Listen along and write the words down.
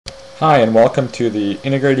Hi, and welcome to the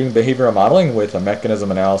Integrating Behavioral Modeling with a Mechanism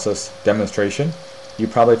Analysis demonstration. You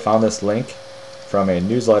probably found this link from a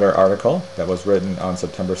newsletter article that was written on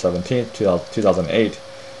September 17th, 2008.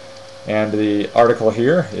 And the article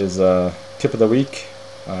here is tip of the week,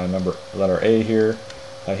 letter A here.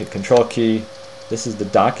 I hit Control key. This is the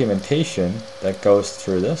documentation that goes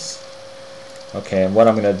through this. Okay, and what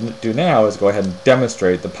I'm going to do now is go ahead and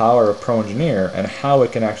demonstrate the power of ProEngineer and how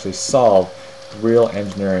it can actually solve real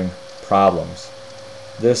engineering problems.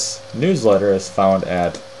 This newsletter is found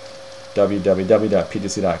at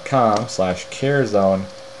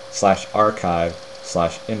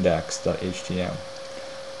www.ptc.com/carezone/archive/index.htm.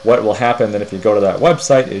 What will happen then if you go to that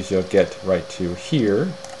website is you'll get right to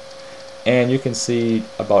here, and you can see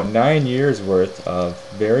about 9 years worth of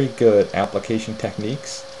very good application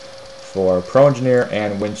techniques for ProEngineer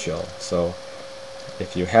and Windchill. So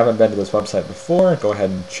if you haven't been to this website before, go ahead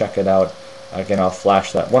and check it out. Again, I'll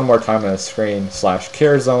flash that one more time on the screen,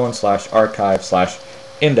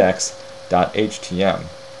 /carezone/archive/index.htm.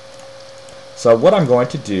 So what I'm going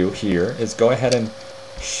to do here is go ahead and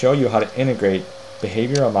show you how to integrate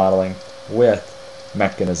behavioral modeling with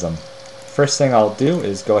mechanism. First thing I'll do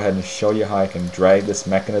is go ahead and show you how I can drag this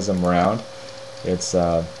mechanism around. It's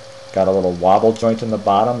got a little wobble joint in the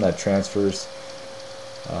bottom that transfers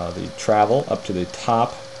the travel up to the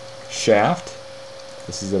top shaft.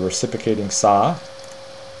 This is the reciprocating saw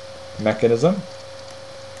mechanism.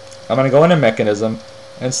 I'm going to go into mechanism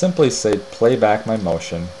and simply say play back my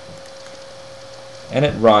motion, and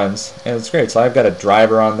it runs, and it's great. So I've got a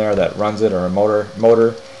driver on there that runs it, or a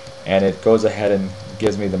motor, and it goes ahead and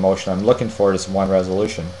gives me the motion I'm looking for. Just one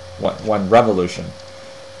revolution.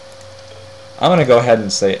 I'm going to go ahead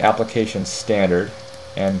and say application standard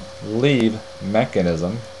and leave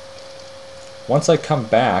mechanism. Once I come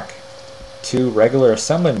back to regular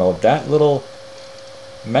assembly mode, that little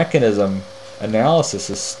mechanism analysis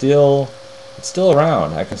is still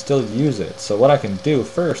around. I can still use it. So what I can do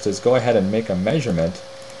first is go ahead and make a measurement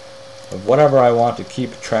of whatever I want to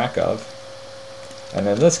keep track of. And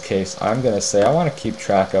in this case, I'm going to say I want to keep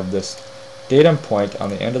track of this datum point on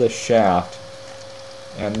the end of the shaft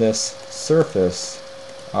and this surface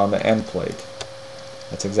on the end plate.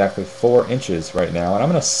 That's exactly 4 inches right now, and I'm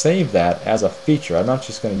going to save that as a feature. I'm not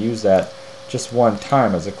just going to use that just one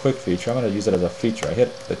time as a quick feature. I'm going to use it as a feature. I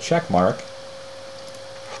hit the check mark,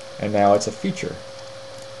 and now it's a feature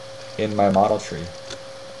in my model tree.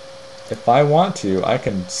 If I want to, I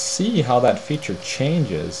can see how that feature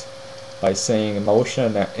changes by saying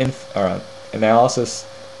motion analysis,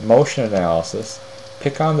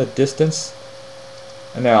 pick on the distance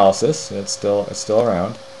analysis, and it's still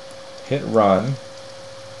around, hit run,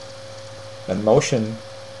 and motion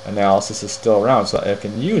analysis is still around, so I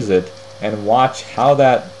can use it and watch how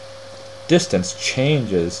that distance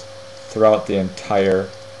changes throughout the entire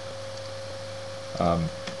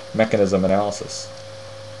mechanism analysis.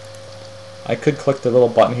 I could click the little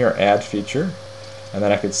button here, add feature, and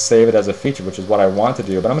then I could save it as a feature, which is what I want to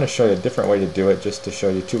do, but I'm going to show you a different way to do it, just to show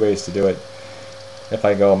you 2 ways to do it. If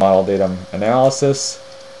I go model datum analysis,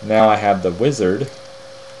 now I have the wizard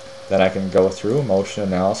that I can go through. Motion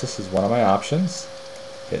analysis is one of my options.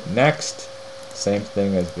 Hit next. Same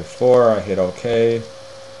thing as before. I hit OK.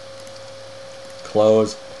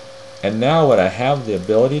 Close. And now what I have the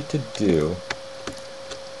ability to do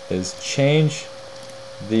is change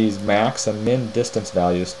these max and min distance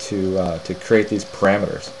values to create these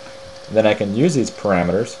parameters. And then I can use these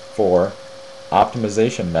parameters for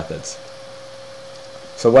optimization methods.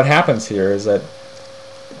 So what happens here is that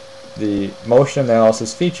the motion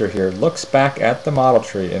analysis feature here looks back at the model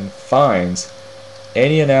tree and finds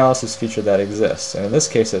any analysis feature that exists, and in this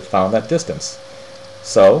case it found that distance.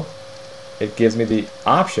 So it gives me the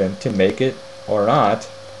option to make it or not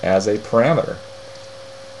as a parameter.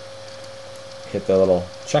 Hit the little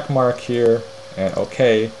check mark here and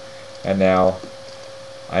OK, and now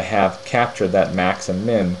I have captured that max and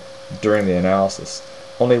min during the analysis.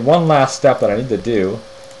 Only one last step that I need to do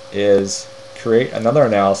is create another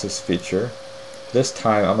analysis feature. This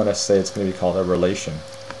time I'm going to say it's going to be called a relation.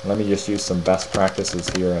 Let me just use some best practices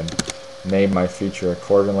here and name my feature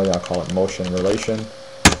accordingly. I'll call it motion relation.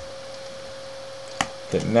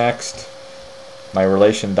 Hit next. My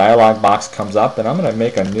relation dialog box comes up, and I'm going to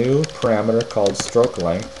make a new parameter called stroke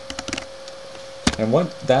length. And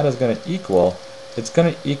what that is going to equal, it's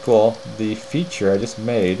going to equal the feature I just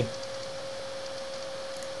made.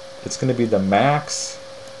 It's going to be the max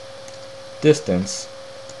distance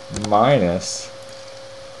minus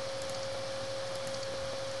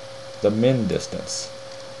the min distance.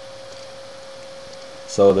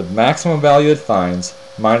 So the maximum value it finds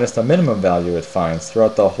minus the minimum value it finds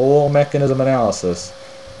throughout the whole mechanism analysis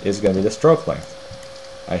is going to be the stroke length.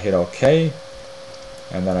 I hit OK,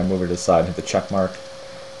 and then I move it to the side and hit the check mark,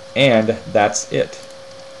 and that's it.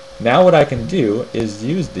 Now what I can do is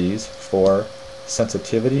use these for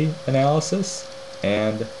sensitivity analysis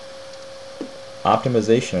and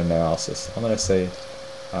optimization analysis. I'm going to say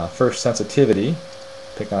first sensitivity,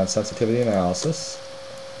 pick on sensitivity analysis,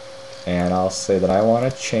 and I'll say that I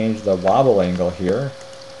want to change the wobble angle here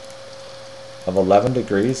of 11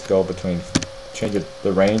 degrees, change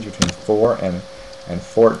the range between 4 and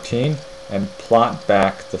 14, and plot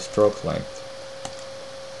back the stroke length.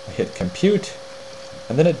 I hit compute,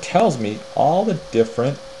 and then it tells me all the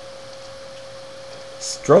different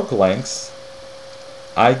stroke lengths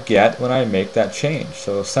I get when I make that change.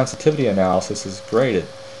 So sensitivity analysis is great. It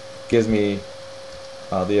gives me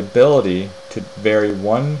the ability to vary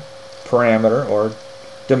one parameter or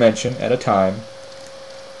dimension at a time,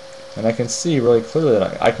 and I can see really clearly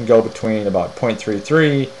that I can go between about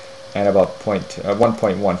 0.33 and about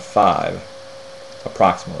 1.15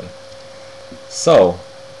 approximately. So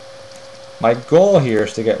my goal here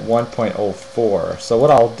is to get 1.04. So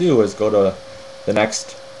what I'll do is go to the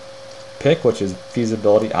next pick, which is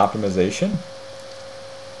feasibility optimization.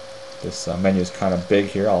 This menu is kind of big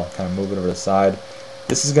here. I'll kind of move it over to the side.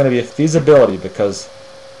 This is going to be a feasibility, because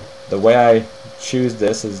the way I choose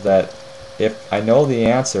this is that if I know the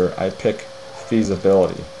answer, I pick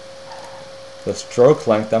feasibility. The stroke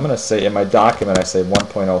length, I'm going to say in my document, I say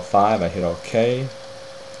 1.05. I hit OK.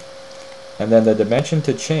 And then the dimension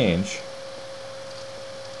to change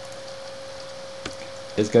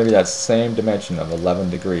is going to be that same dimension of 11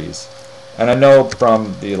 degrees. And I know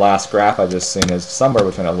from the last graph I just seen is somewhere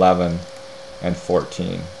between 11 and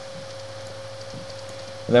 14.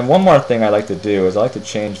 And then one more thing I like to do is I like to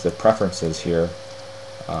change the preferences here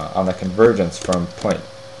on the convergence from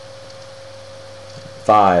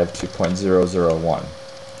 0.5 to 0.001.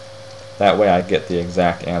 That way I get the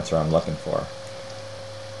exact answer I'm looking for.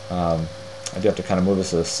 I do have to kind of move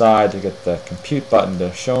this to the side to get the compute button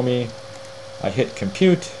to show me. I hit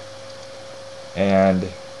compute, and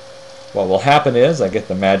what will happen is I get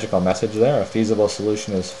the magical message there, a feasible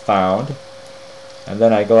solution is found, and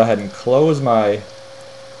then I go ahead and close my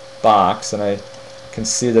box, and I can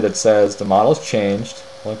see that it says the model's changed.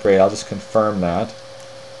 Well, great, I'll just confirm that.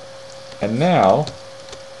 And now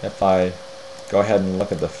if I go ahead and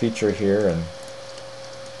look at the feature here and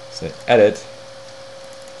say edit,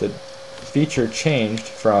 the feature changed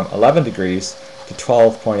from 11 degrees to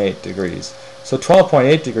 12.8 degrees. So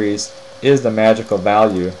 12.8 degrees is the magical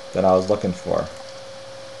value that I was looking for.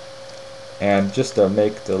 And just to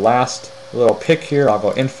make the last little pick here, I'll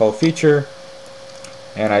go info feature,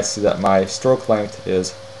 and I see that my stroke length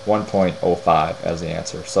is 1.05 as the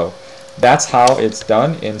answer. So that's how it's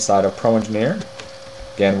done inside of ProEngineer.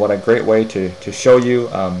 Again, what a great way to show you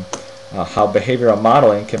how behavioral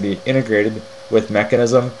modeling can be integrated with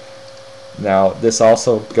mechanism. Now this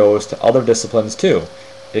also goes to other disciplines too.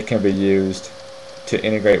 It can be used to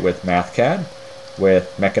integrate with MathCAD,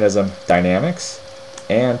 with mechanism dynamics,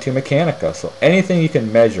 and to Mechanica. So anything you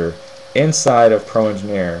can measure inside of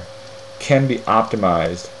ProEngineer can be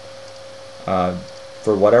optimized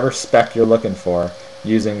for whatever spec you're looking for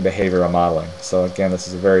using behavioral modeling. So again, this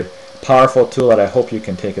is a very powerful tool that I hope you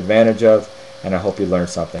can take advantage of, and I hope you learned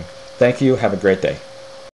something. Thank you. Have a great day.